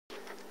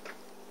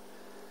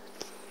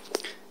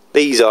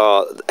These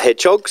are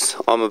hedgehogs.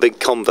 I'm a big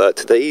convert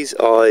to these.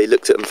 I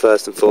looked at them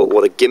first and thought,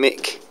 what a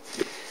gimmick.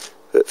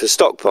 But for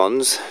stock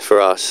ponds,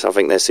 for us, I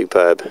think they're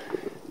superb.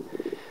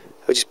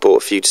 I just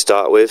bought a few to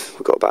start with.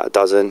 We've got about a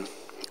dozen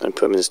and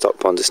put them in the stock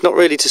ponds. It's not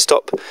really to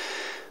stop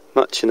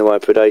much in the way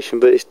of predation,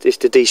 but it's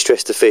to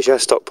de-stress the fish. Our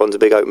stock ponds are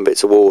big open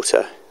bits of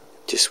water,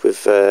 just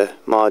with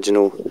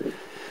marginal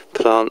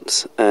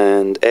plants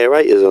and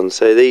aerators on.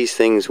 So these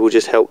things will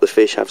just help the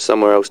fish have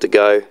somewhere else to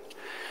go.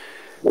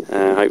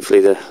 Hopefully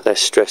the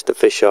less stressed the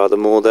fish are, the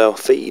more they'll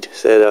feed,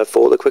 so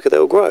therefore the quicker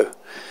they'll grow.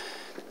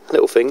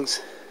 Little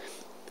things.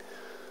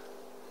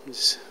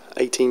 There's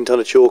 18 tonne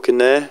of chalk in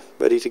there,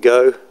 ready to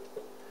go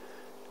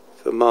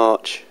for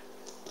March.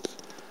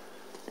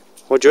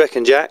 What do you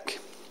reckon, Jack?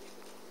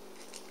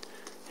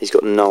 He's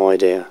got no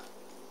idea.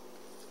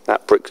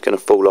 That brick's going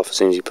to fall off as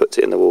soon as he puts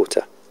it in the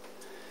water.